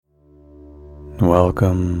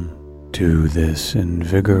Welcome to this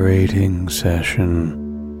invigorating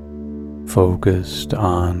session focused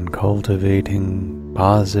on cultivating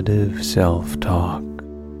positive self-talk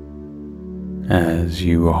as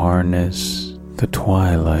you harness the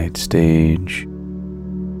twilight stage,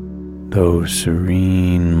 those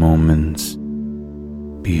serene moments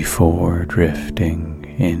before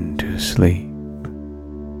drifting into sleep.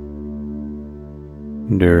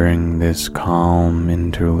 During this calm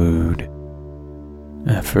interlude,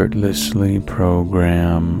 effortlessly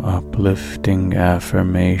program uplifting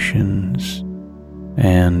affirmations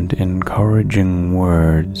and encouraging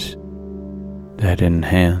words that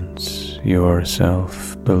enhance your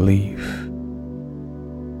self-belief.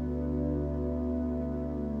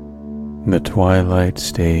 The twilight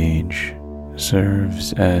stage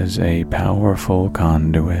serves as a powerful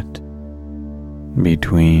conduit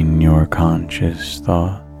between your conscious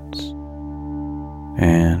thoughts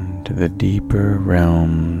and the deeper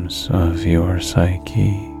realms of your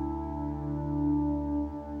psyche,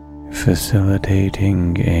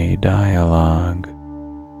 facilitating a dialogue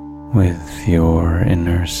with your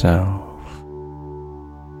inner self.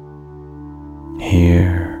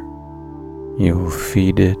 Here, you'll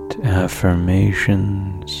feed it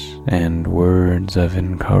affirmations and words of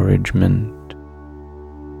encouragement,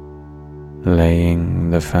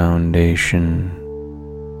 laying the foundation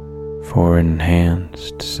for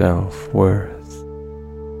enhanced self-worth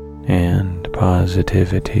and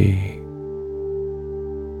positivity.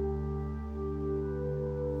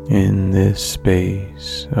 In this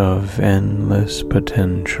space of endless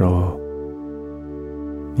potential,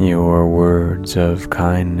 your words of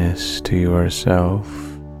kindness to yourself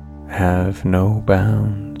have no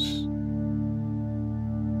bounds.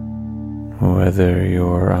 Whether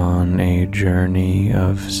you're on a journey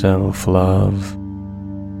of self-love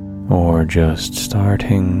or just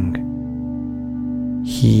starting,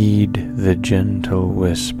 heed the gentle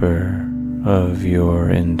whisper of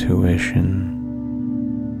your intuition.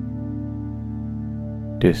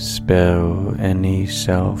 Dispel any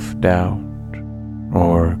self-doubt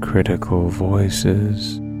or critical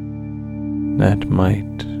voices that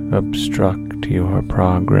might obstruct your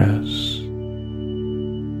progress.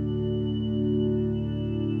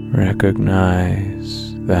 Recognize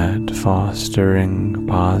that fostering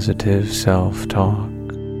positive self-talk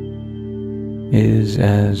is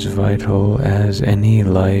as vital as any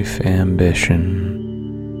life ambition.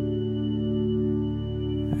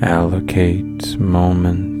 Allocate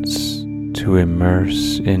moments to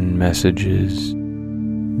immerse in messages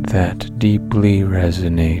that deeply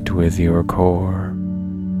resonate with your core.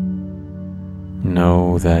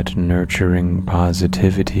 Know that nurturing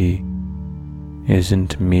positivity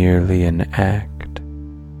isn't merely an act,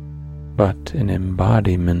 but an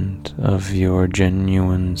embodiment of your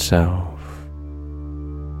genuine self.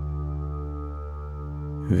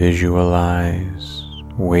 Visualize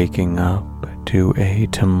waking up to a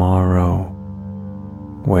tomorrow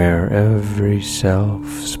where every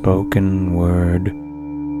self-spoken word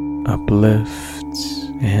uplifts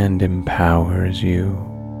and empowers you.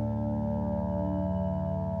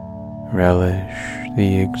 Relish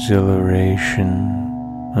the exhilaration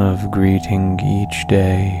of greeting each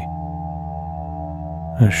day,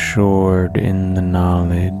 assured in the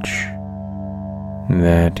knowledge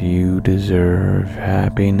that you deserve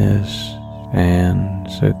happiness and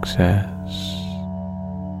success.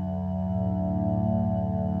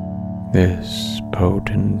 This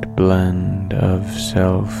potent blend of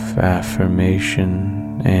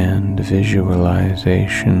self-affirmation and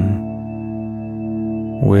visualization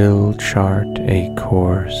will chart a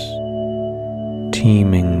course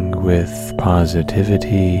teeming with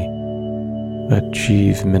positivity,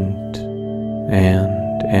 achievement,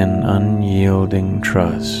 and an unyielding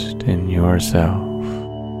trust in yourself.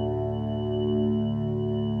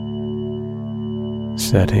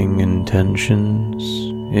 Setting intentions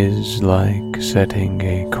is like setting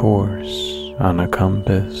a course on a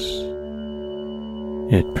compass.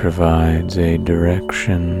 It provides a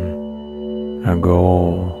direction, a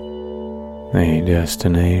goal, a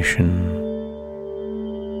destination.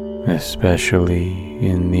 Especially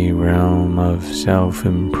in the realm of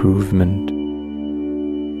self-improvement,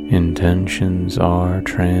 intentions are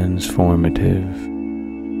transformative.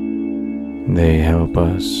 They help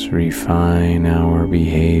us refine our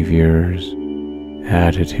behaviors,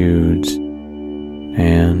 attitudes,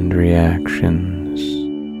 and reactions.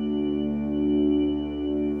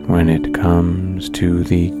 When it comes to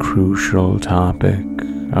the crucial topic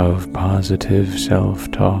of positive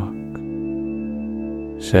self-talk,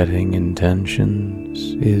 setting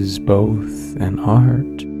intentions is both an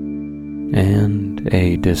art and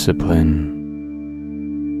a discipline.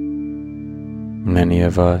 Many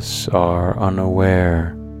of us are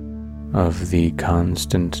unaware of the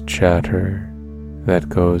constant chatter that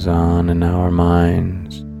goes on in our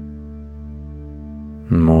minds.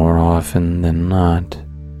 More often than not,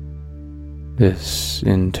 this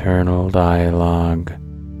internal dialogue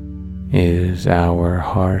is our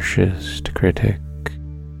harshest critic,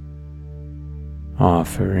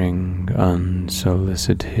 offering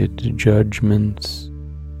unsolicited judgments,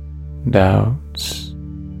 doubts,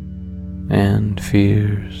 and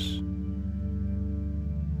fears.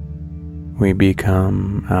 We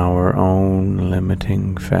become our own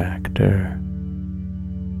limiting factor,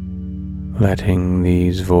 letting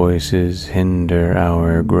these voices hinder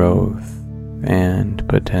our growth and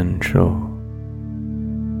potential.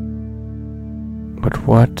 But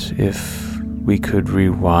what if we could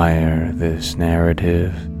rewire this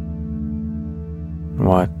narrative?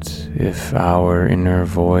 What if our inner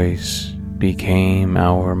voice became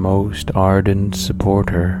our most ardent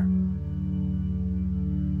supporter?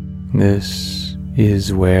 This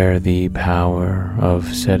is where the power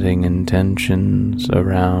of setting intentions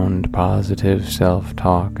around positive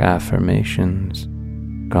self-talk affirmations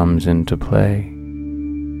comes into play.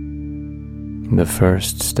 The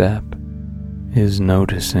first step is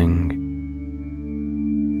noticing.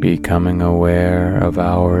 Becoming aware of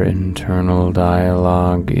our internal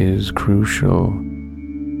dialogue is crucial.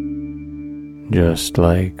 Just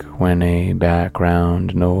like when a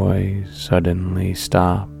background noise suddenly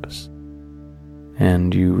stops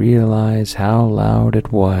and you realize how loud it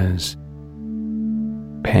was,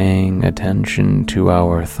 paying attention to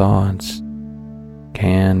our thoughts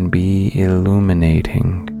can be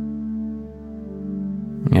illuminating.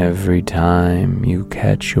 Every time you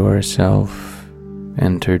catch yourself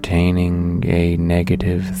entertaining a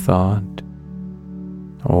negative thought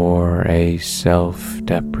or a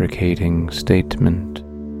self-deprecating statement,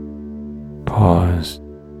 pause,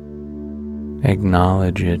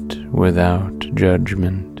 acknowledge it without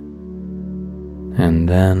judgment, and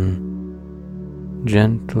then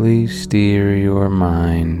gently steer your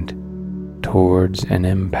mind towards an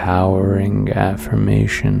empowering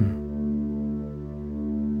affirmation.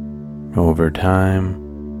 Over time,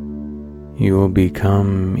 you will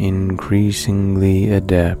become increasingly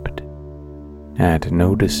adept at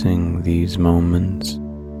noticing these moments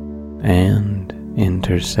and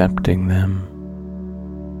intercepting them.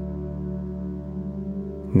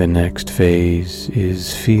 The next phase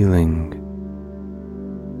is feeling.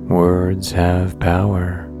 Words have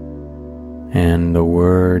power, and the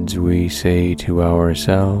words we say to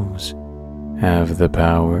ourselves have the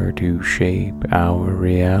power to shape our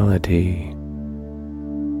reality.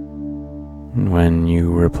 When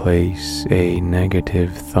you replace a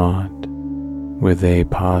negative thought with a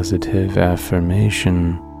positive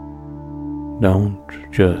affirmation, don't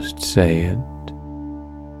just say it,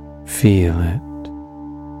 feel it.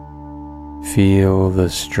 Feel the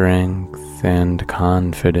strength and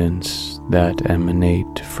confidence that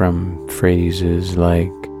emanate from phrases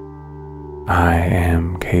like, "I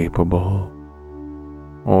am capable,"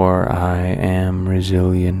 or "I am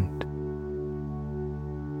resilient."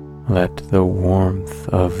 Let the warmth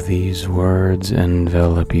of these words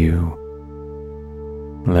envelop you.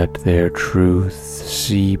 Let their truth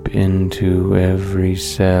seep into every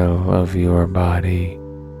cell of your body,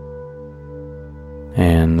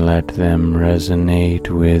 and let them resonate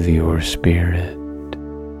with your spirit.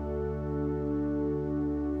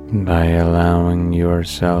 By allowing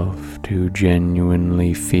yourself to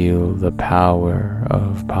genuinely feel the power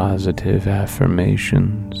of positive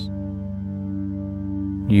affirmations,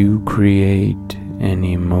 you create an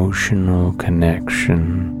emotional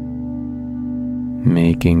connection,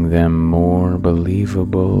 making them more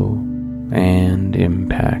believable and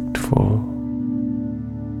impactful.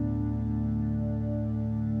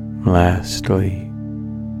 Lastly,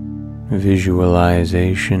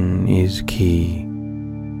 visualization is key.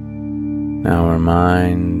 Our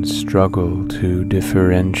minds struggle to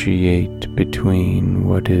differentiate between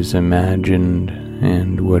what is imagined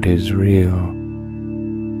and what is real.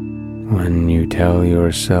 When you tell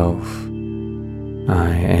yourself, "I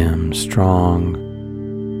am strong,"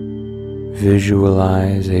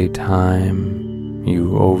 visualize a time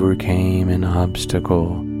you overcame an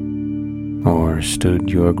obstacle or stood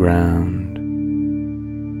your ground.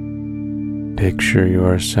 Picture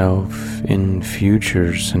yourself in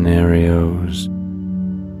future scenarios,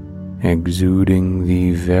 exuding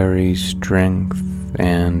the very strength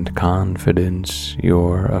and confidence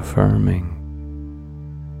you're affirming.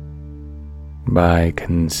 By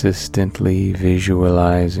consistently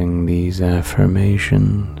visualizing these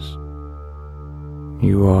affirmations,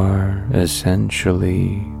 you are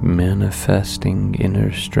essentially manifesting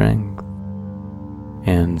inner strength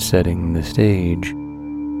and setting the stage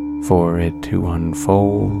for it to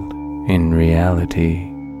unfold in reality.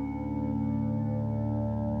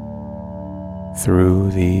 Through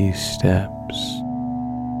these steps,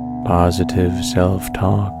 positive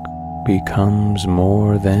self-talk becomes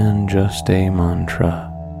more than just a mantra.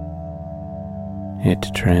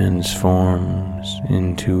 It transforms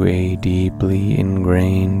into a deeply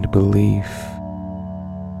ingrained belief.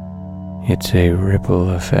 It's a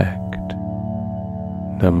ripple effect.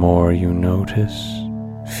 The more you notice,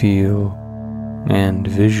 feel, and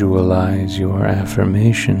visualize your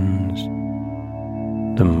affirmations,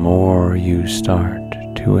 the more you start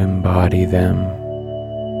to embody them,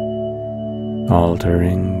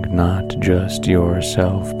 altering not just your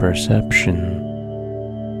self-perception,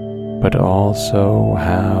 but also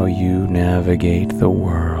how you navigate the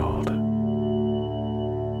world.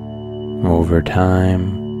 Over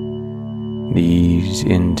time, these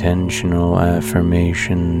intentional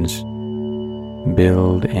affirmations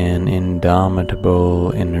build an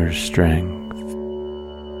indomitable inner strength,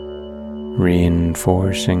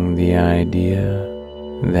 reinforcing the idea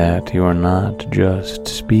that you're not just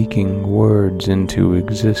speaking words into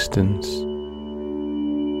existence,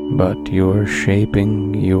 but you're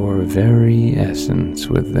shaping your very essence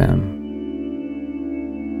with them.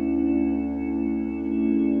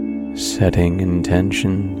 Setting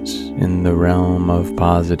intentions in the realm of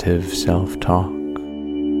positive self-talk,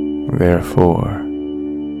 therefore,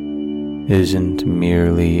 isn't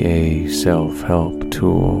merely a self-help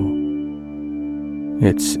tool.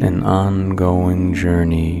 It's an ongoing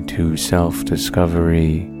journey to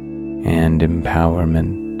self-discovery and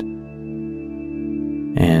empowerment.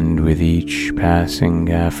 And with each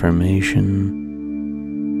passing affirmation,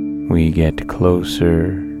 we get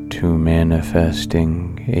closer to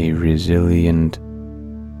manifesting a resilient,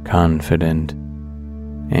 confident,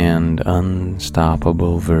 and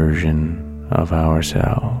unstoppable version of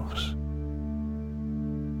ourselves.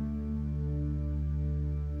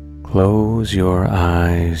 Close your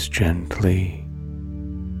eyes gently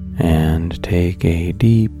and take a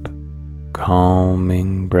deep,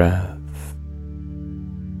 calming breath.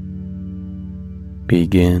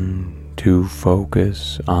 Begin to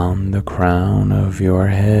focus on the crown of your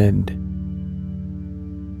head,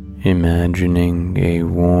 imagining a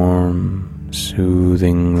warm,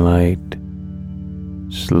 soothing light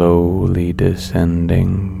slowly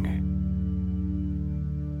descending.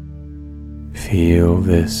 Feel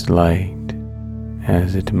this light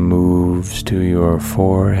as it moves to your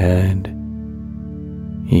forehead,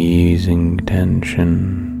 easing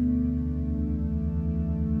tension.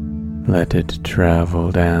 Let it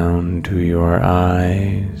travel down to your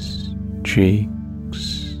eyes,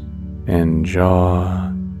 cheeks, and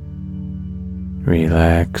jaw,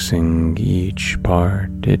 relaxing each part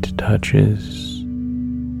it touches.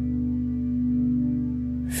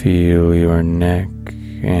 Feel your neck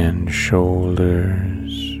and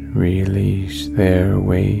shoulders release their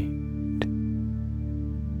weight.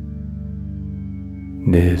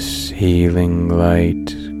 This healing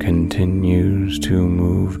light continues to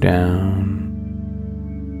move down,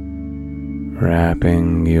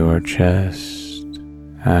 wrapping your chest,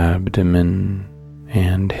 abdomen,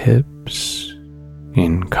 and hips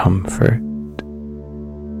in comfort.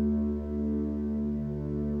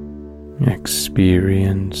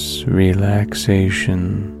 Experience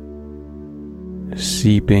relaxation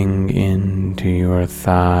seeping into your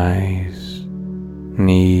thighs,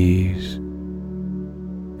 knees,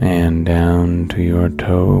 and down to your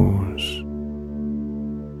toes.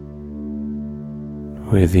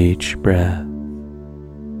 With each breath,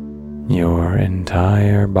 your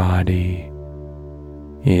entire body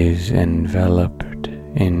is enveloped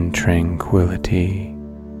in tranquility,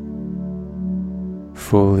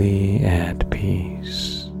 fully at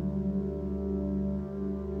peace.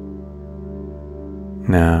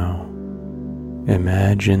 Now,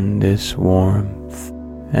 imagine this warmth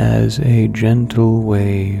as a gentle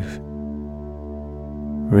wave,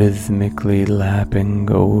 rhythmically lapping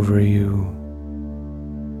over you,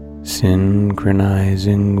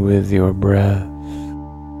 synchronizing with your breath.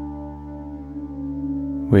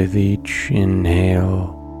 With each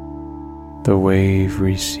inhale, the wave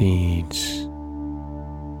recedes,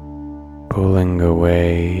 pulling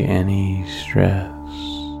away any stress.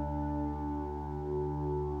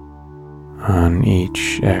 On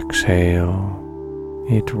each exhale,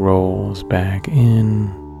 it rolls back in,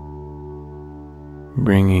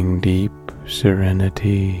 bringing deep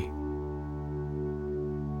serenity.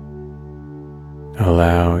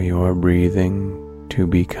 Allow your breathing to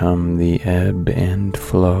become the ebb and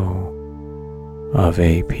flow of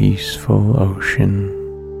a peaceful ocean.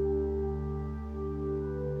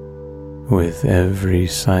 With every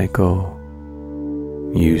cycle,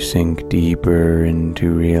 you sink deeper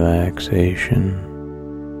into relaxation,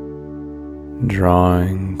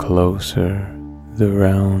 drawing closer the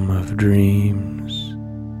realm of dreams.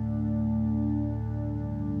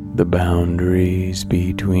 The boundaries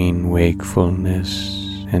between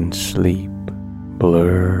wakefulness and sleep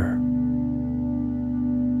blur.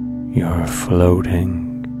 You're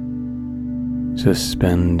floating,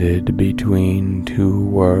 suspended between two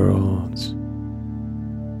worlds,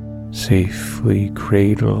 safely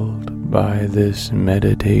cradled by this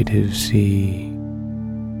meditative sea.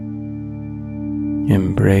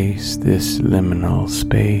 Embrace this liminal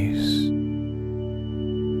space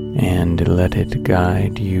and let it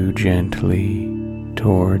guide you gently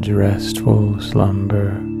towards restful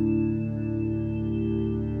slumber.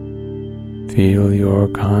 Feel your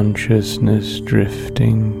consciousness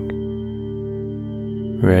drifting,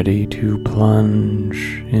 ready to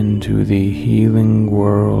plunge into the healing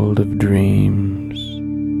world of dreams.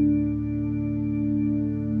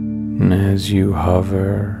 And as you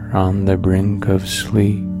hover on the brink of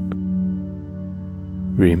sleep,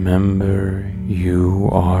 remember you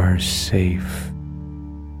are safe,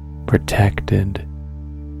 protected,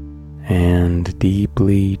 and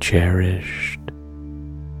deeply cherished.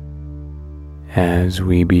 As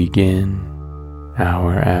we begin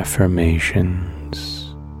our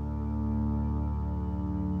affirmations.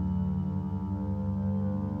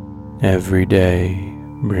 Every day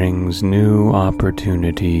brings new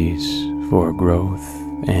opportunities for growth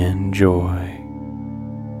and joy.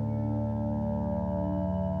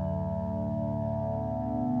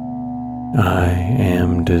 I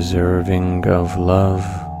am deserving of love,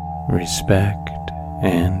 respect,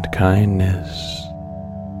 and kindness.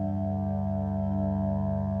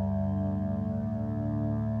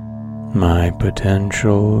 My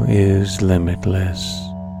potential is limitless,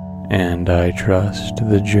 and I trust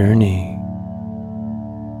the journey.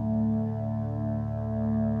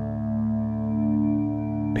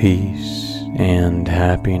 Peace and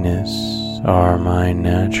happiness are my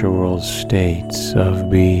natural states of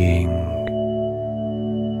being.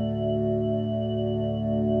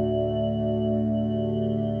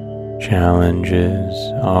 Challenges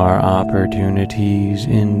are opportunities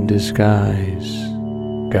in disguise,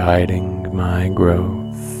 guiding my growth.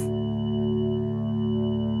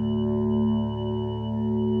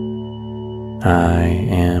 I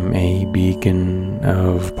am a beacon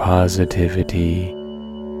of positivity,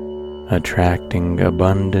 attracting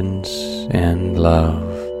abundance and love.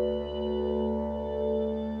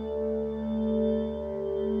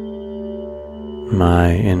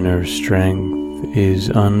 My inner strength is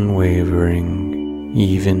unwavering,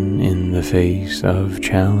 even in the face of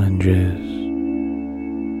challenges.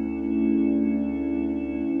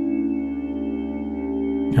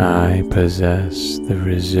 I possess the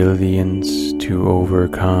resilience to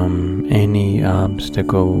overcome any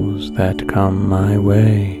obstacles that come my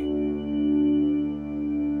way.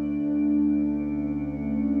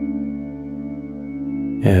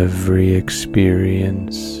 Every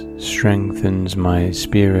experience strengthens my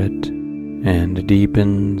spirit and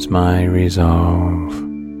deepens my resolve.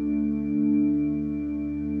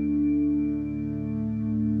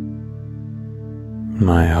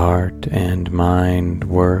 My heart and mind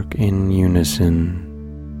work in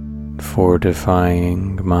unison,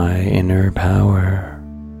 fortifying my inner power.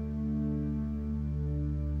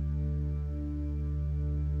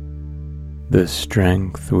 The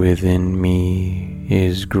strength within me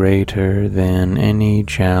is greater than any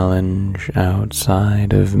challenge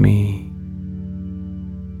outside of me.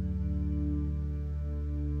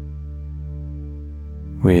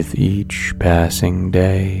 With each passing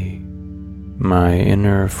day, my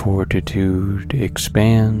inner fortitude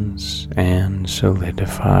expands and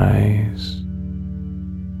solidifies.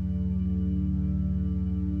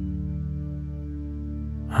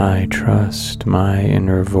 I trust my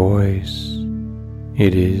inner voice.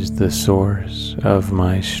 It is the source of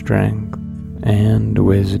my strength and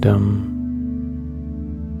wisdom.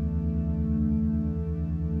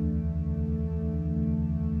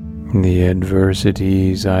 The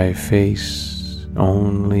adversities I face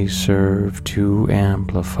only serve to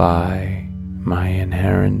amplify my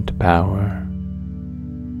inherent power.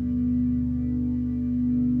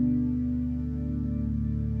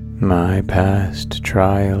 My past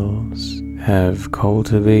trials have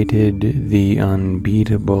cultivated the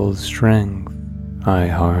unbeatable strength I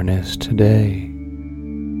harness today.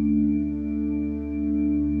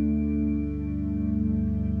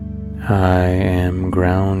 I am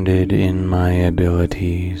grounded in my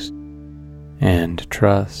abilities and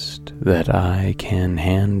trust that I can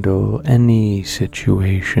handle any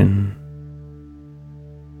situation.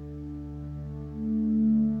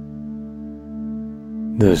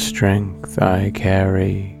 The strength I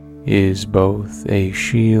carry is both a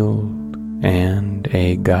shield and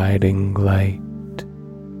a guiding light.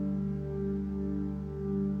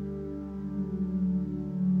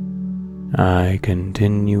 I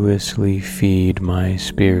continuously feed my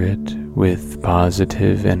spirit with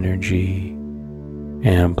positive energy,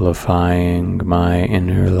 amplifying my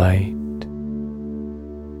inner light.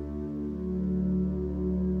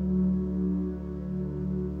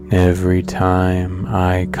 Every time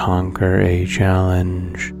I conquer a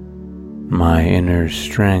challenge, my inner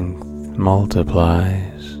strength multiplies.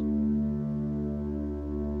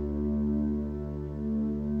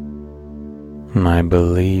 My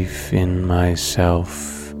belief in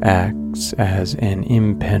myself acts as an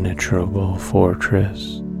impenetrable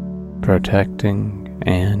fortress, protecting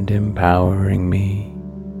and empowering me.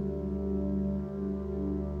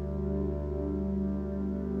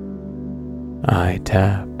 I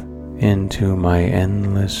tap into my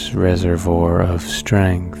endless reservoir of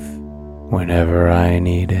strength whenever I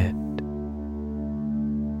need it.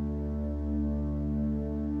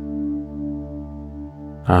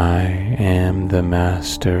 I am the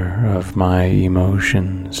master of my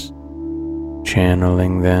emotions,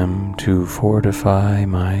 channeling them to fortify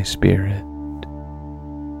my spirit.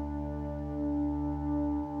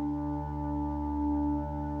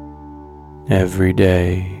 Every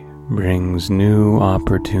day brings new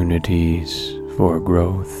opportunities for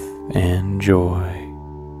growth and joy.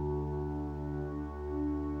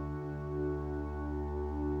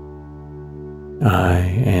 I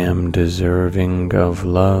am deserving of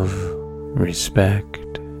love, respect,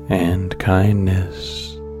 and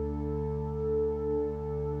kindness.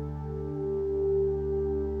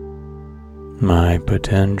 My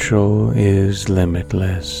potential is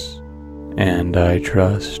limitless, and I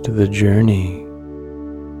trust the journey.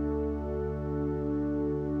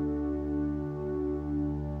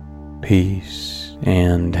 Peace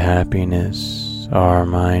and happiness are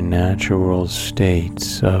my natural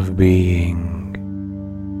states of being.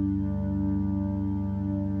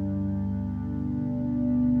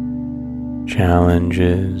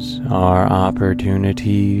 Challenges are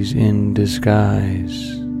opportunities in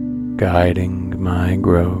disguise, guiding my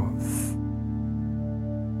growth.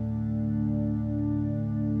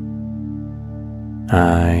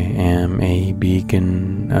 I am a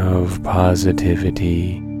beacon of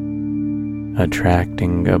positivity,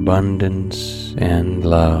 attracting abundance and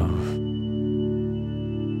love.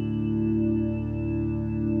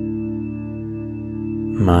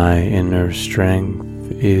 My inner strength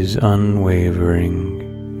is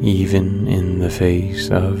unwavering even in the face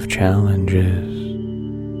of challenges.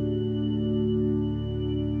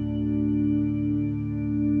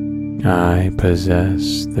 I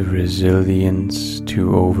possess the resilience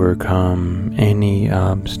to overcome any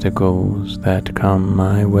obstacles that come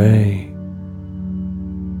my way.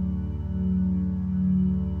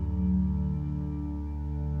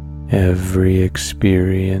 Every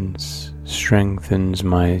experience strengthens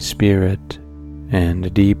my spirit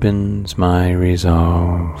and deepens my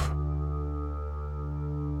resolve.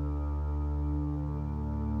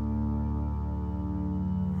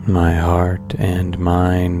 My heart and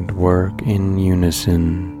mind work in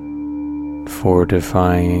unison,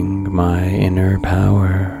 fortifying my inner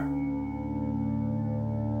power.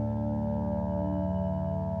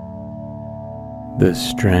 The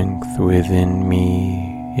strength within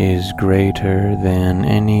me is greater than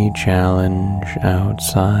any challenge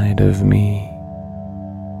outside of me.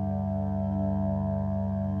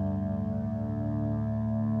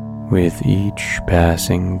 With each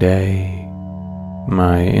passing day,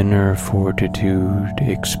 my inner fortitude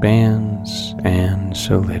expands and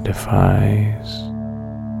solidifies.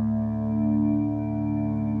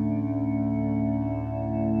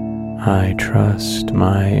 I trust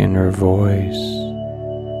my inner voice.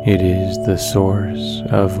 It is the source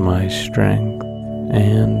of my strength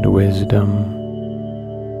and wisdom.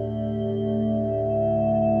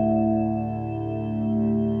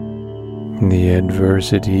 The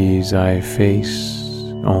adversities I face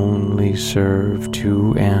only serve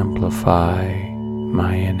to amplify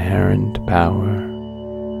my inherent power.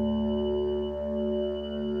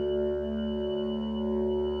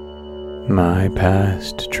 My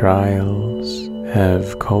past trials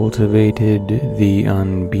have cultivated the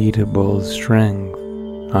unbeatable strength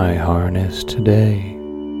I harness today.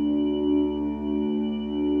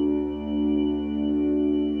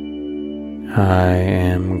 I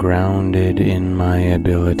am grounded in my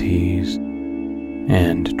abilities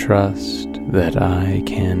and trust that I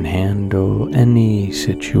can handle any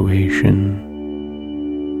situation.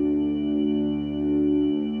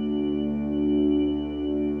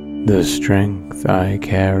 The strength I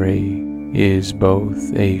carry is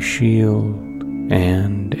both a shield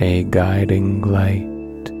and a guiding light.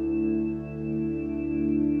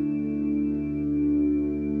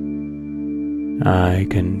 I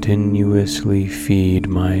continuously feed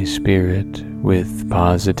my spirit with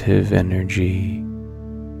positive energy,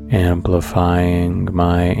 amplifying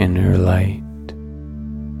my inner light.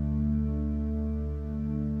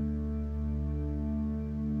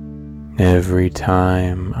 Every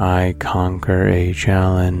time I conquer a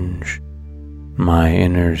challenge, my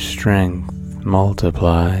inner strength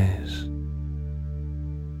multiplies.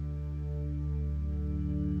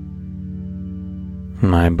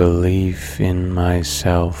 My belief in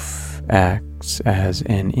myself acts as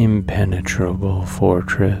an impenetrable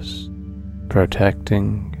fortress,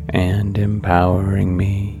 protecting and empowering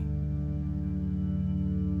me.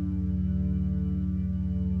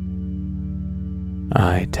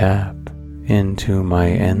 I tap into my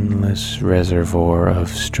endless reservoir of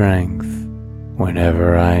strength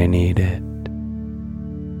whenever I need it.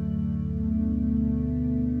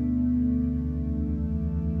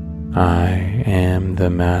 I am the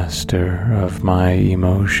master of my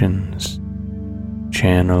emotions,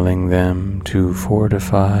 channeling them to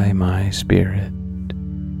fortify my spirit.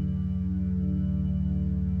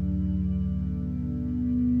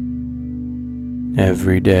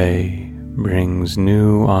 Every day brings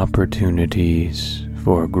new opportunities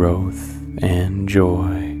for growth and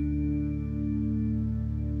joy.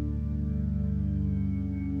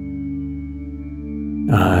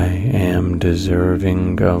 I am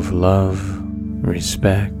deserving of love,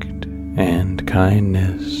 respect, and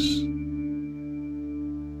kindness.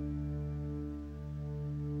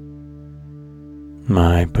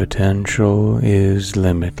 My potential is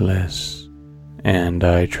limitless, and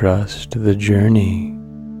I trust the journey.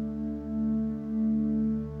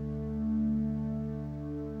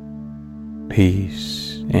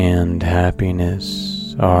 Peace and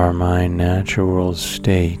happiness are my natural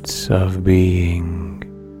states of being.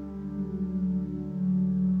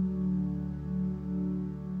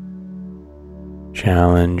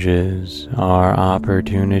 Challenges are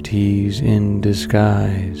opportunities in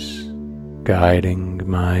disguise, guiding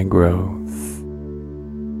my growth.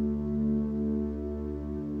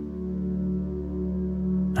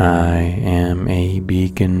 I am a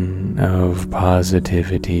beacon of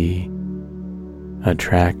positivity,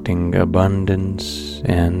 attracting abundance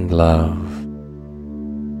and love.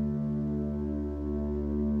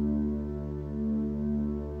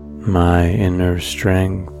 My inner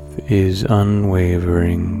strength is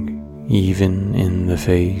unwavering even in the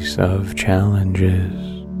face of challenges.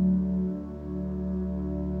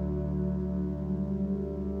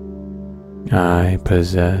 I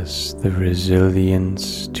possess the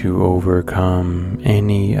resilience to overcome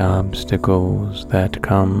any obstacles that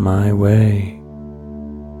come my way.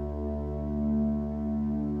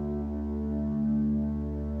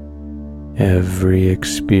 Every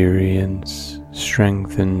experience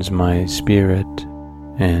strengthens my spirit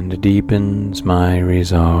and deepens my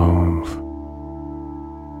resolve.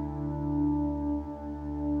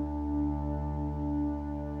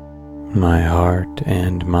 My heart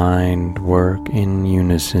and mind work in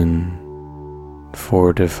unison,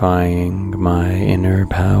 fortifying my inner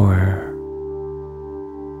power.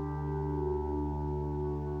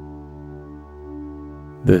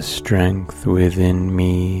 The strength within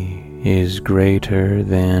me is greater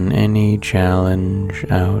than any challenge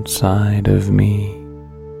outside of me.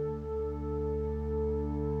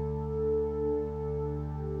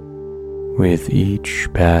 With each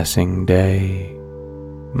passing day,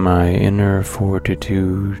 my inner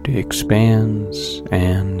fortitude expands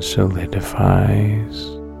and solidifies.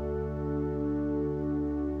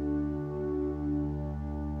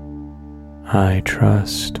 I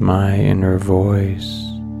trust my inner voice.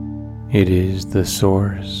 It is the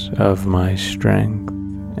source of my strength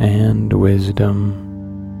and wisdom.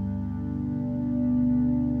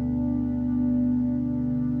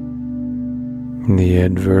 The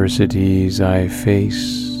adversities I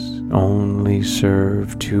face only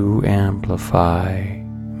serve to amplify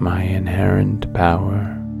my inherent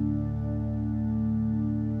power.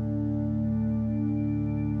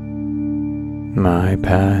 My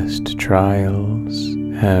past trials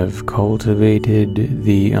have cultivated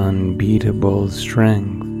the unbeatable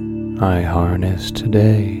strength I harness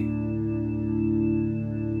today.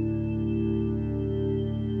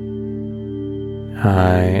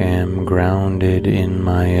 I am grounded in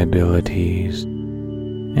my abilities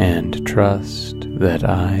and trust that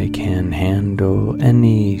I can handle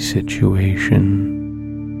any situation.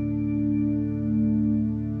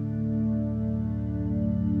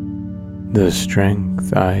 The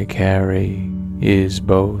strength I carry is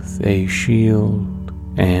both a shield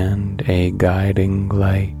and a guiding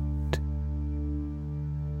light.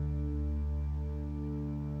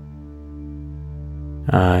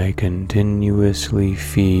 I continuously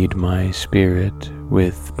feed my spirit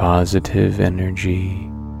with positive energy,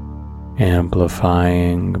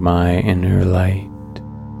 amplifying my inner light.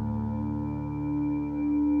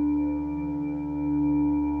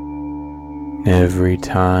 Every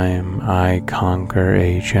time I conquer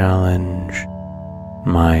a challenge,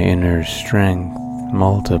 my inner strength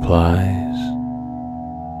multiplies.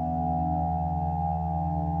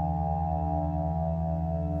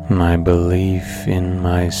 My belief in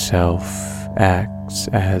myself acts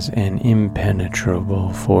as an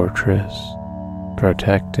impenetrable fortress,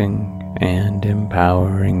 protecting and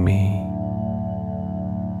empowering me.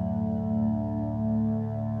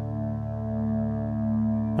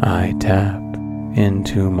 I tap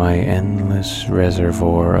into my endless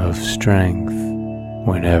reservoir of strength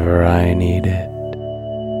whenever I need it.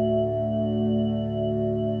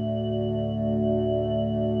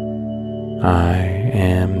 I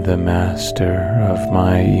am the master of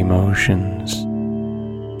my emotions,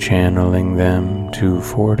 channeling them to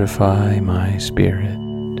fortify my spirit.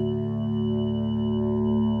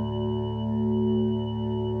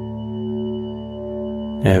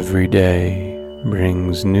 Every day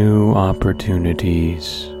brings new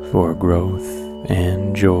opportunities for growth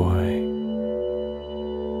and joy.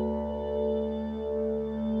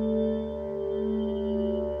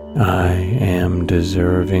 I am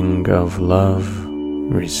deserving of love,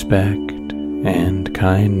 respect, and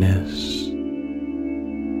kindness.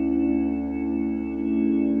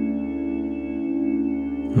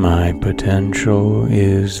 My potential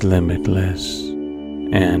is limitless,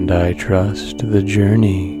 and I trust the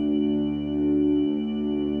journey.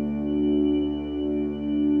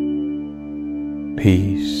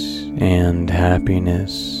 Peace and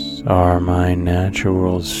happiness are my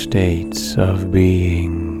natural states of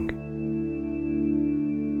being.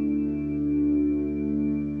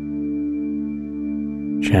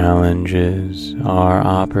 Challenges are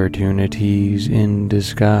opportunities in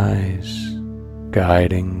disguise,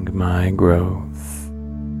 guiding my growth.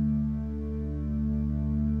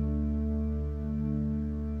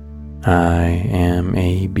 I am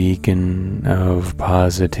a beacon of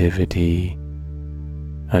positivity,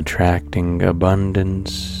 attracting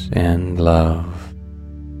abundance and love.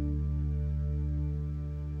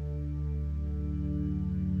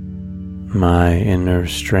 My inner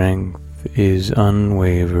strength is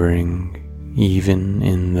unwavering even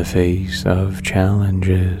in the face of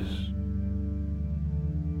challenges.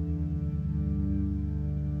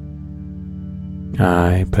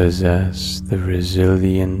 I possess the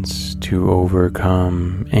resilience to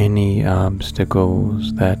overcome any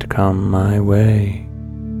obstacles that come my way.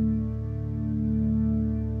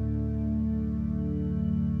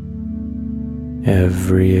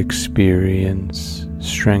 Every experience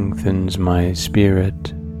strengthens my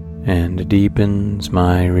spirit and deepens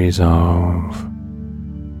my resolve.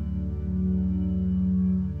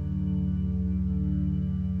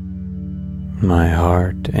 My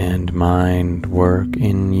heart and mind work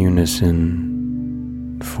in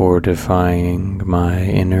unison, fortifying my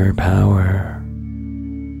inner power.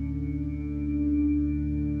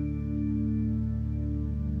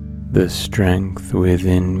 The strength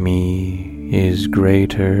within me is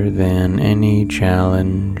greater than any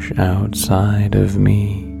challenge outside of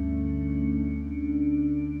me.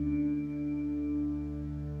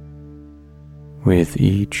 With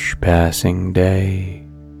each passing day,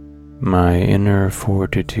 my inner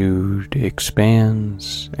fortitude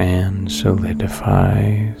expands and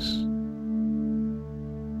solidifies.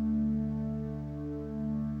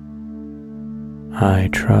 I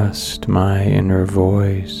trust my inner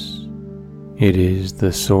voice. It is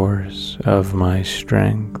the source of my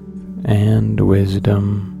strength and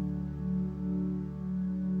wisdom.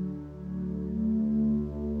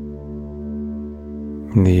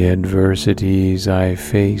 The adversities I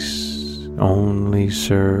face only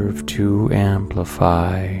serve to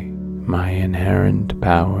amplify my inherent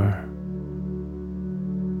power.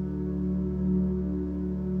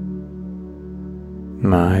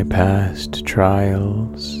 My past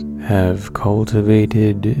trials have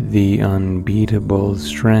cultivated the unbeatable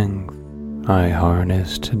strength I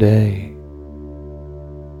harness today.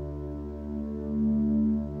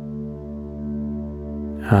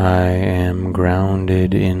 I am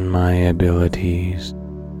grounded in my abilities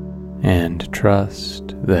and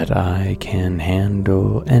trust that I can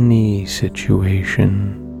handle any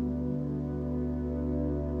situation.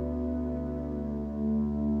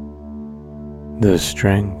 The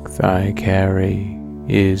strength I carry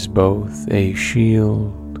is both a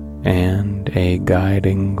shield and a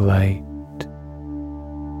guiding light.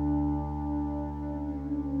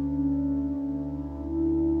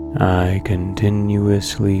 I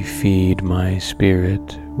continuously feed my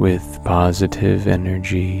spirit with positive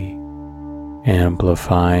energy,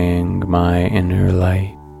 amplifying my inner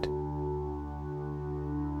light.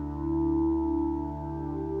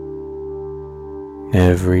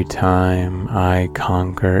 Every time I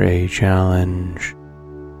conquer a challenge,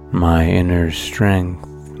 my inner strength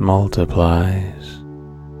multiplies.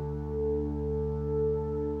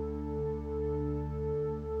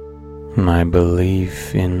 My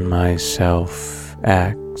belief in myself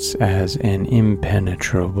acts as an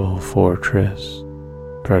impenetrable fortress,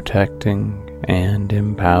 protecting and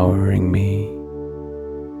empowering me.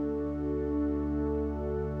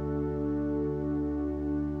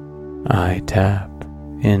 I tap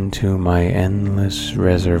into my endless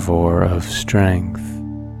reservoir of strength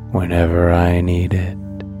whenever I need it.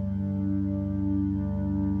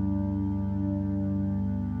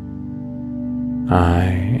 I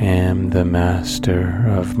am the master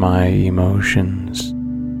of my emotions,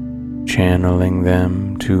 channeling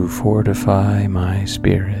them to fortify my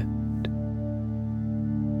spirit.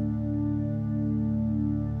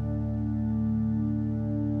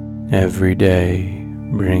 Every day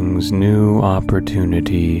brings new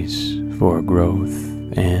opportunities for growth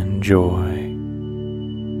and joy.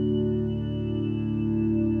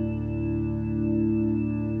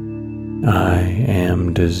 I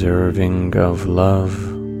am deserving of love,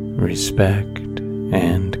 respect,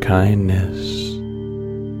 and kindness.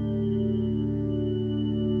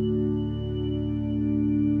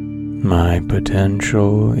 My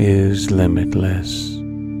potential is limitless,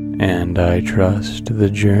 and I trust the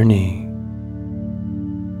journey.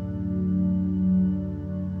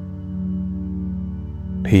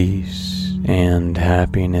 Peace and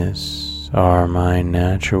happiness are my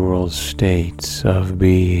natural states of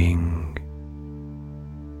being.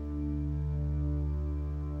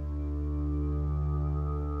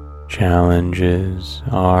 Challenges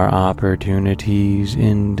are opportunities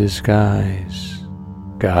in disguise,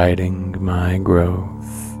 guiding my growth.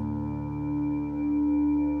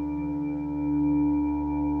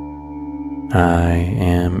 I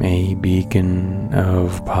am a beacon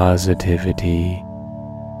of positivity,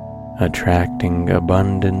 attracting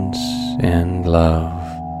abundance and love.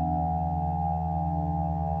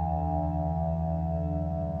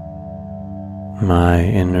 My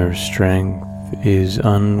inner strength is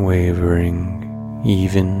unwavering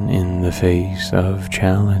even in the face of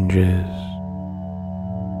challenges.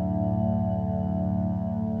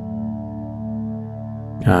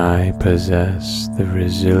 I possess the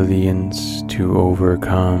resilience to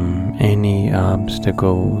overcome any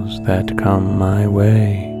obstacles that come my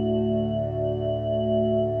way.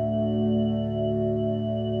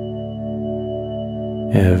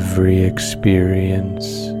 Every experience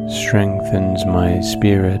strengthens my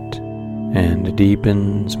spirit and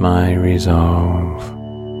deepens my resolve.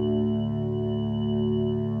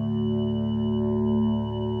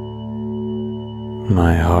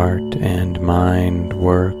 My heart and mind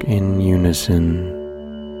work in unison,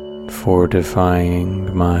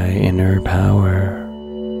 fortifying my inner power.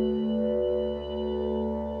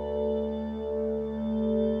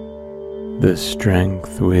 The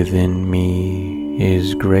strength within me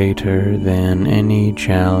is greater than any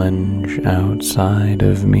challenge outside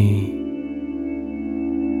of me.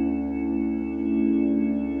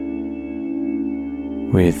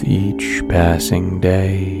 With each passing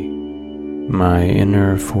day, my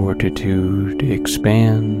inner fortitude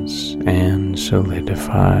expands and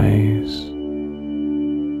solidifies.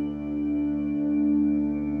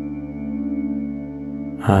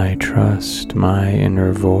 I trust my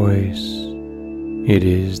inner voice. It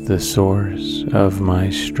is the source of my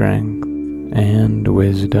strength and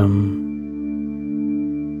wisdom.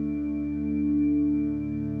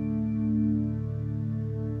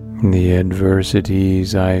 The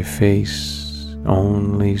adversities I face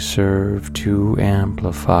only serve to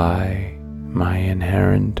amplify my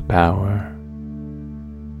inherent power.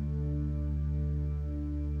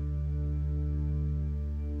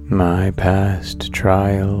 My past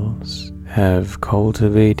trials have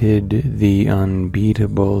cultivated the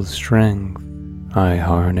unbeatable strength I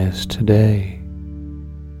harness today.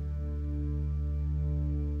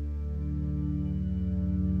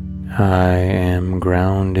 I am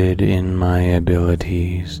grounded in my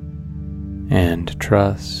abilities and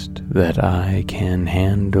trust that I can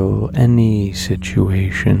handle any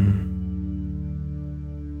situation.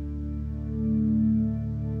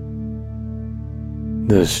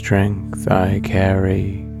 The strength I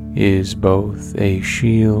carry is both a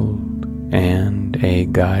shield and a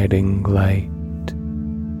guiding light.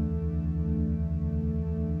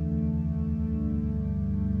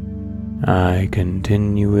 I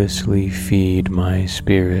continuously feed my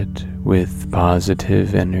spirit with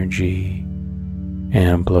positive energy,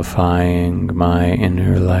 amplifying my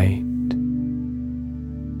inner light.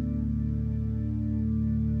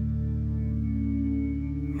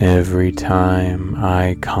 Every time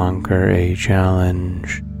I conquer a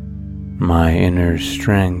challenge, my inner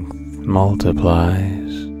strength multiplies.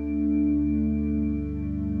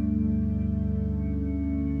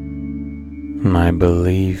 My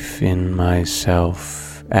belief in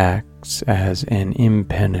myself acts as an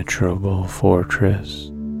impenetrable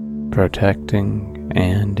fortress, protecting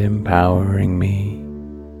and empowering me.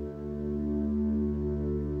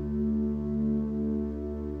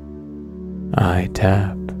 I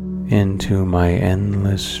tap into my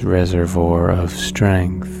endless reservoir of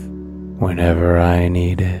strength whenever I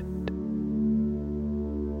need it.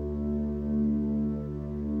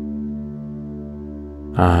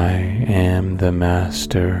 I am the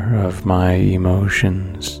master of my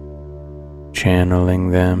emotions,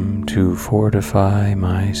 channeling them to fortify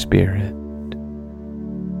my spirit.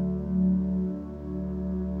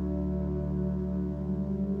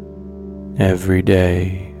 Every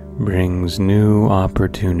day brings new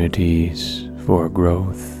opportunities for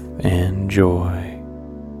growth and joy.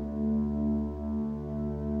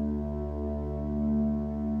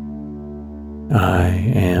 I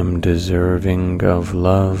am deserving of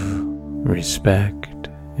love, respect,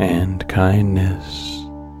 and kindness.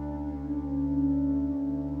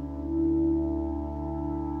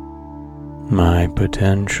 My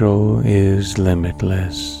potential is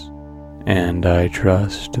limitless, and I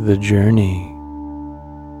trust the journey.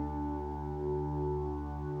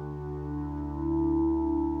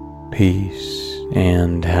 Peace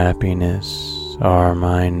and happiness are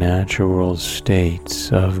my natural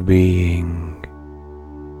states of being.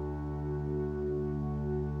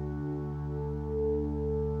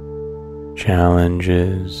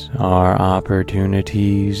 Challenges are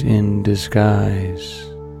opportunities in disguise,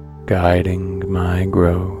 guiding my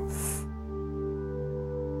growth.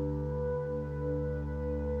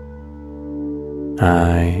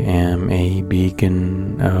 I am a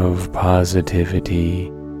beacon of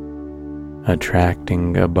positivity,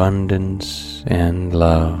 attracting abundance and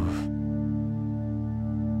love.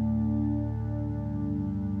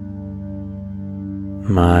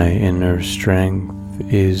 My inner strength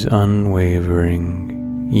is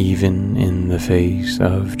unwavering even in the face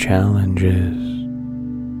of challenges.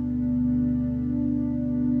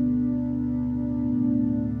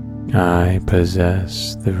 I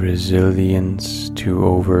possess the resilience to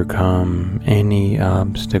overcome any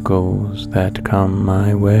obstacles that come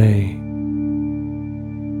my way.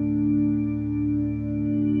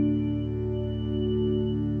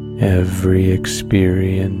 Every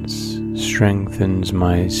experience strengthens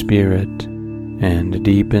my spirit and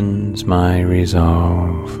deepens my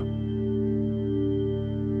resolve.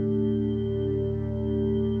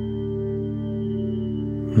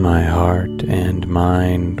 My heart and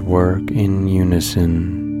mind work in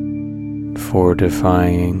unison,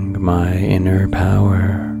 fortifying my inner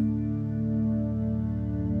power.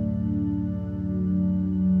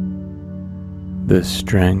 The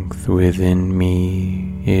strength within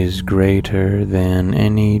me is greater than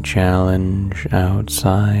any challenge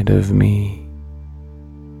outside of me.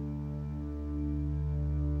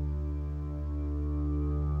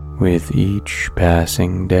 With each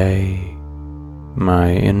passing day,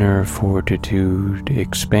 my inner fortitude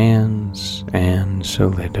expands and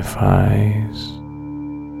solidifies.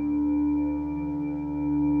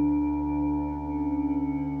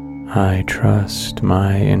 I trust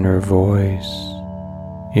my inner voice.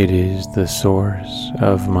 It is the source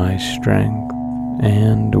of my strength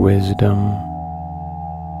and wisdom.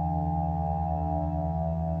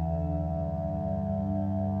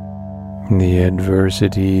 The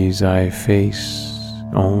adversities I face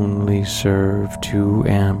only serve to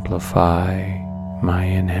amplify my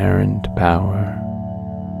inherent power.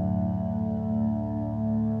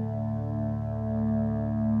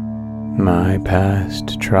 My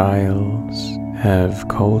past trials have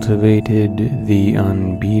cultivated the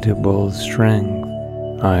unbeatable strength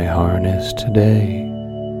I harness today.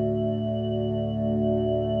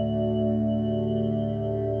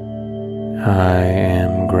 I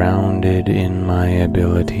am grounded in my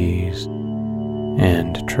abilities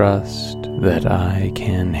and trust that I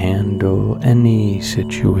can handle any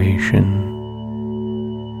situation.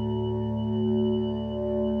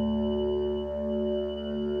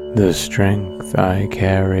 The strength I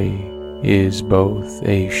carry is both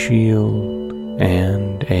a shield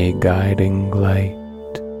and a guiding light.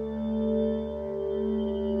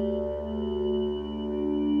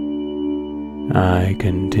 I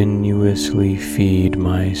continuously feed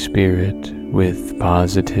my spirit with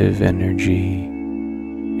positive energy,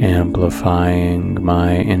 amplifying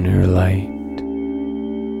my inner light.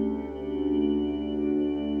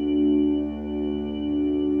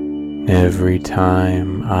 Every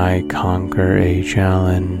time I conquer a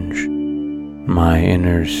challenge, my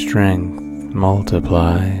inner strength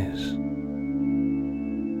multiplies.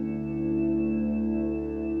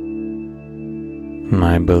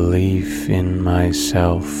 My belief in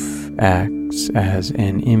myself acts as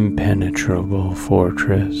an impenetrable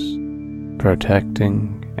fortress,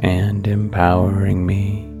 protecting and empowering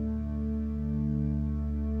me.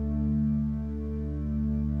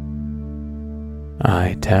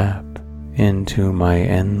 I tap into my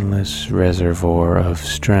endless reservoir of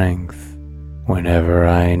strength whenever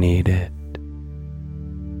I need it.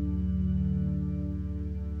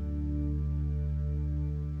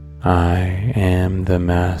 I am the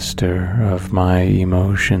master of my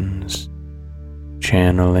emotions,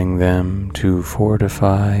 channeling them to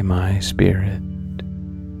fortify my spirit.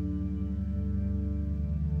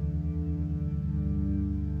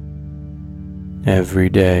 Every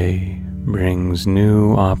day brings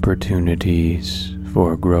new opportunities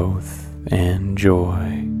for growth and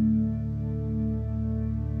joy.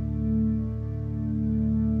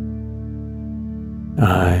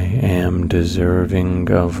 I am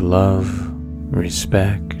deserving of love,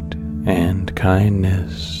 respect, and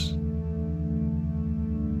kindness.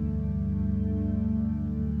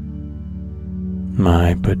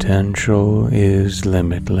 My potential is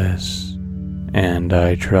limitless, and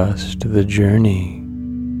I trust the journey.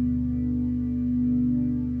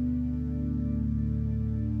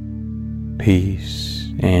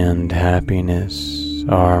 Peace and happiness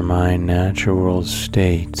are my natural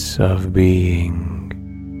states of being.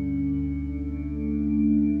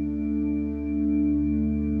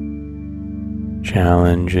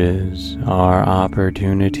 Challenges are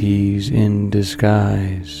opportunities in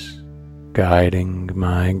disguise, guiding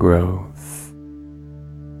my growth.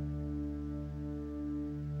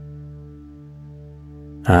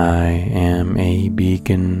 I am a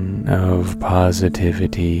beacon of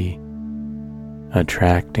positivity,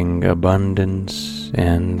 attracting abundance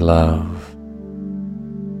and love.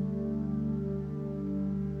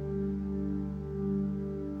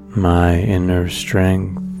 My inner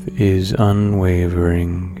strength is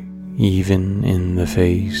unwavering even in the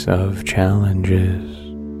face of challenges.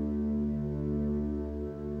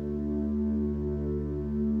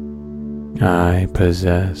 I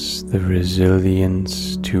possess the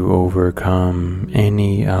resilience to overcome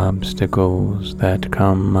any obstacles that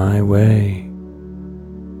come my way.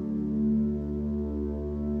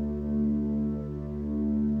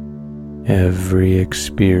 Every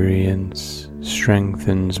experience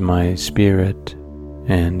strengthens my spirit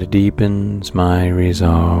and deepens my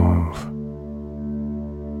resolve.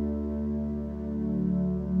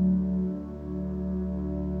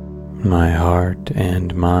 My heart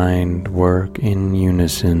and mind work in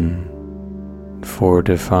unison,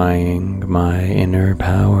 fortifying my inner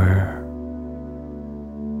power.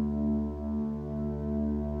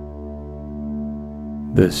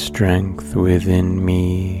 The strength within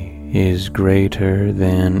me is greater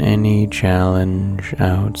than any challenge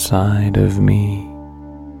outside of me.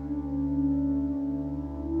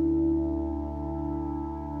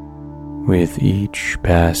 With each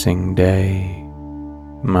passing day,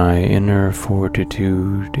 my inner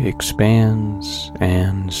fortitude expands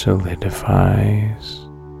and solidifies.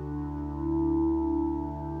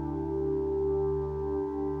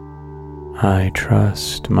 I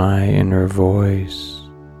trust my inner voice.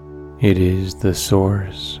 It is the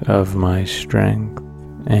source of my strength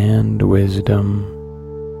and wisdom.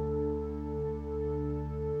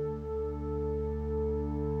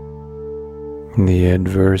 The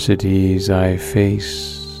adversities I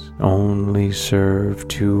face only serve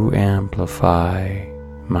to amplify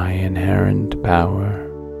my inherent power.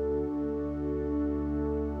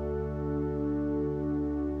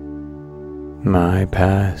 My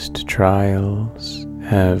past trials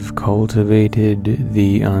have cultivated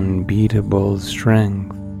the unbeatable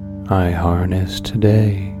strength I harness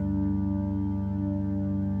today.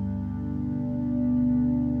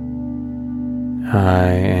 I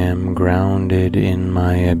am grounded in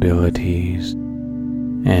my abilities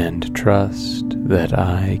and trust that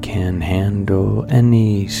I can handle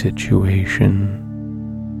any situation.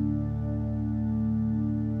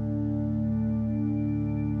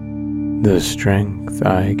 The strength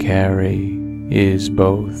I carry is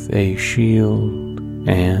both a shield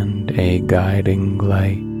and a guiding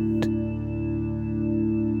light.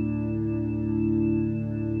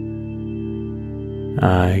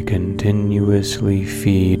 I continuously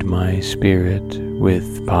feed my spirit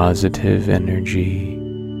with positive energy,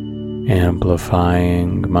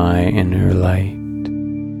 amplifying my inner light.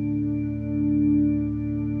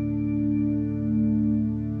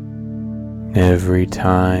 Every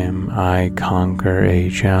time I conquer a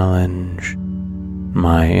challenge,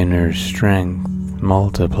 my inner strength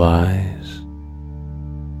multiplies.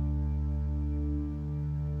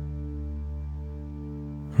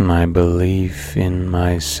 My belief in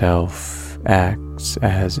myself acts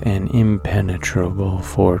as an impenetrable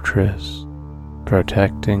fortress,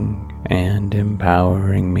 protecting and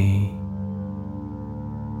empowering me.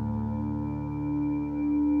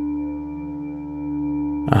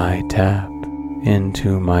 I tap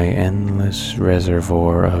into my endless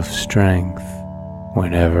reservoir of strength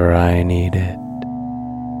whenever I need it.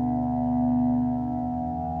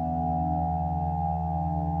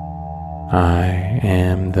 I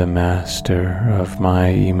am the master of my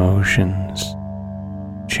emotions,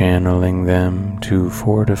 channeling them to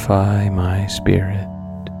fortify my spirit.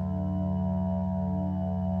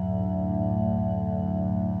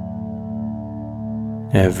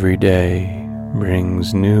 Every day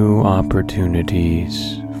brings new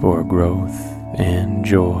opportunities for growth and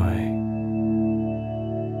joy.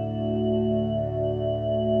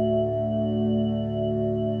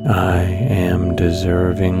 I am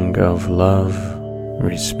deserving of love,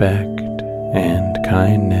 respect, and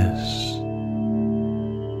kindness.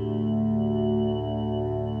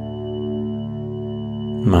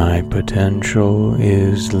 My potential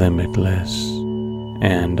is limitless,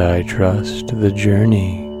 and I trust the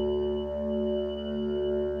journey.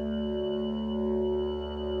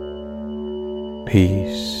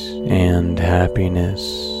 Peace and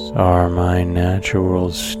happiness are my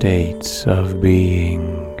natural states of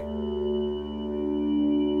being.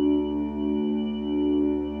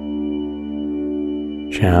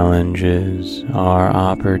 Challenges are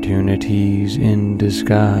opportunities in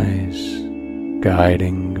disguise,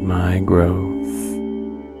 guiding my growth.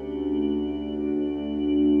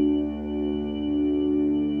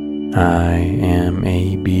 I am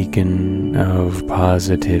a beacon of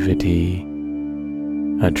positivity,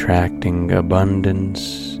 attracting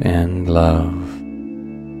abundance and love.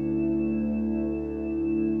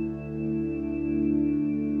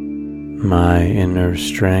 My inner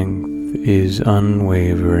strength is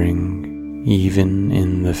unwavering even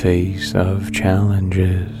in the face of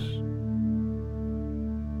challenges.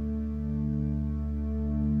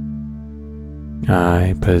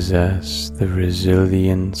 I possess the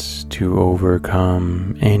resilience to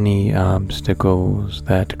overcome any obstacles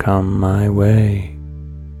that come my way.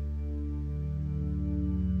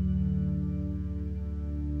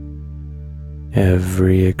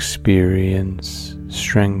 Every experience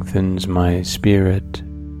strengthens my spirit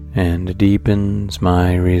and deepens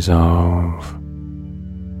my resolve.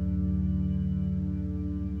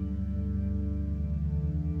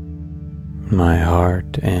 My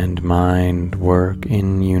heart and mind work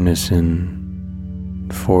in unison,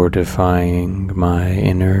 fortifying my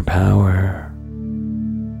inner power.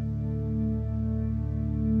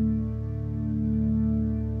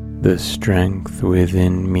 The strength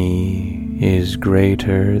within me is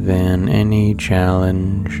greater than any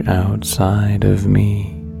challenge outside of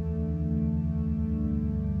me.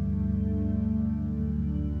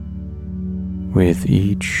 With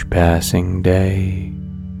each passing day,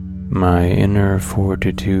 my inner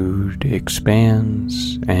fortitude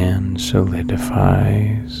expands and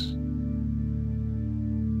solidifies.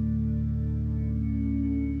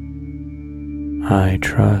 I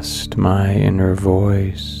trust my inner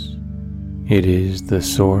voice. It is the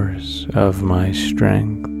source of my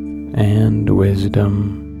strength and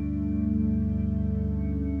wisdom.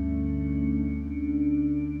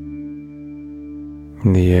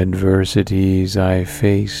 The adversities I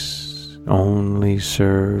face only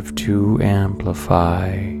serve to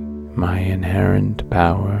amplify my inherent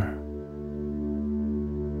power.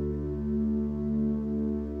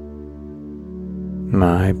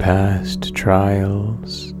 My past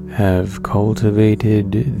trials have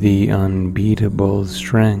cultivated the unbeatable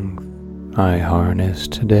strength I harness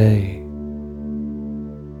today.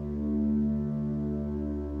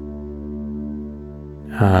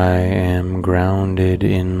 I am grounded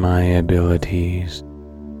in my abilities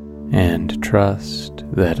and trust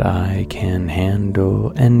that I can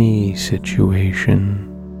handle any situation.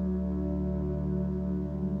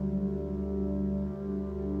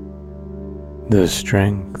 The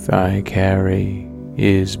strength I carry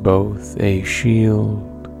is both a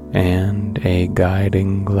shield and a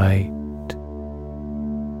guiding light.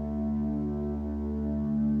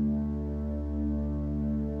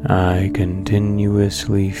 I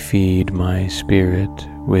continuously feed my spirit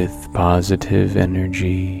with positive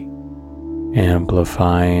energy,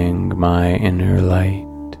 amplifying my inner light.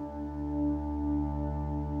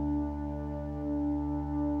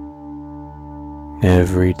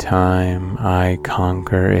 Every time I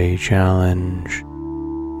conquer a challenge,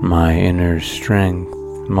 my inner strength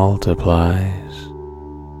multiplies.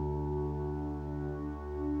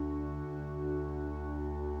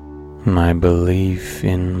 My belief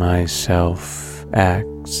in myself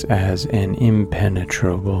acts as an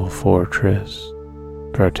impenetrable fortress,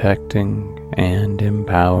 protecting and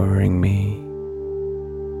empowering me.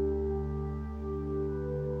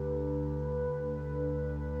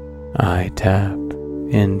 I tap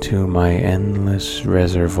into my endless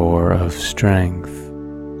reservoir of strength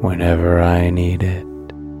whenever I need it.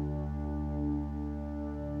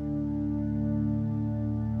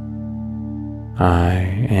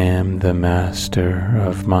 I am the master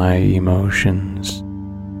of my emotions,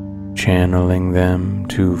 channeling them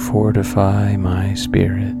to fortify my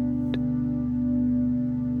spirit.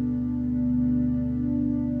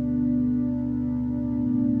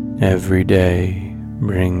 Every day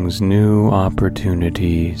brings new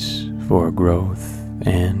opportunities for growth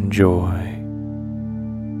and joy.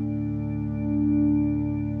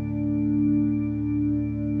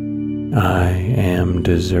 I am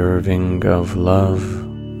deserving of love,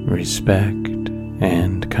 respect,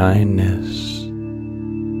 and kindness.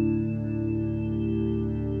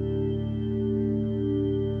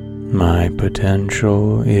 My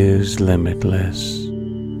potential is limitless,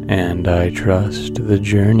 and I trust the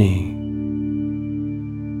journey.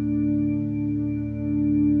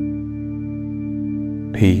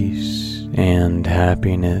 Peace and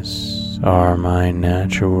happiness are my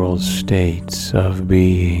natural states of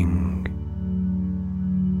being.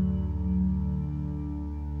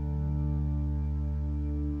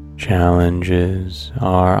 Challenges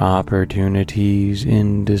are opportunities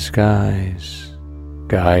in disguise,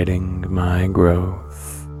 guiding my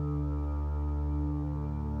growth.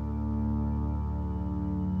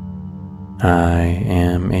 I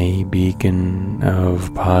am a beacon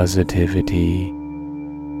of positivity,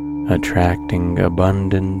 attracting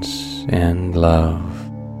abundance and love.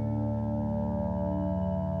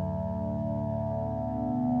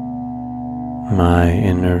 My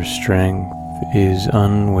inner strength is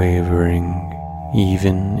unwavering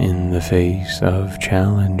even in the face of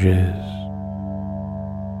challenges.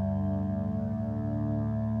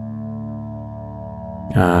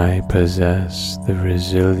 I possess the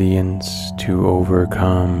resilience to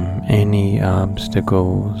overcome any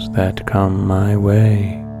obstacles that come my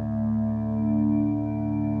way.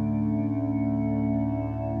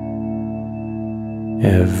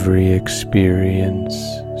 Every experience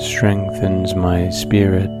strengthens my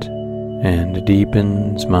spirit and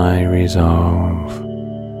deepens my resolve.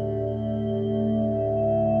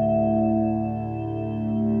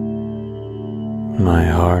 My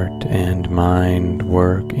heart and mind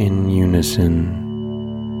work in unison,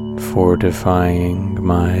 fortifying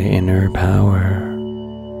my inner power.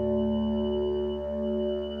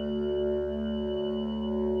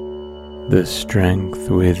 The strength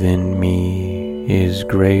within me is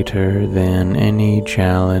greater than any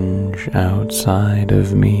challenge outside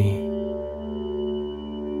of me.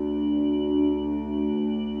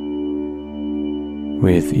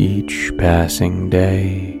 With each passing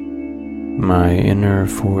day, my inner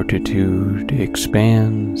fortitude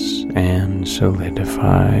expands and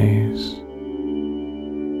solidifies.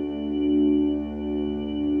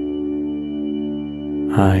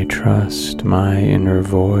 I trust my inner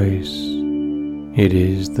voice. It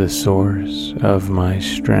is the source of my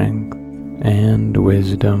strength and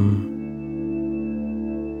wisdom.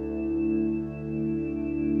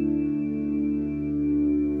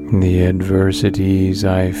 The adversities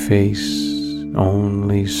I face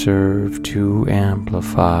only serve to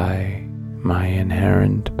amplify my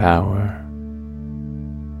inherent power.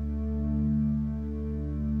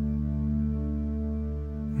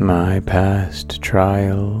 My past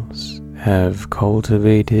trials have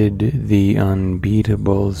cultivated the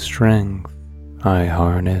unbeatable strength I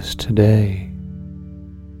harness today.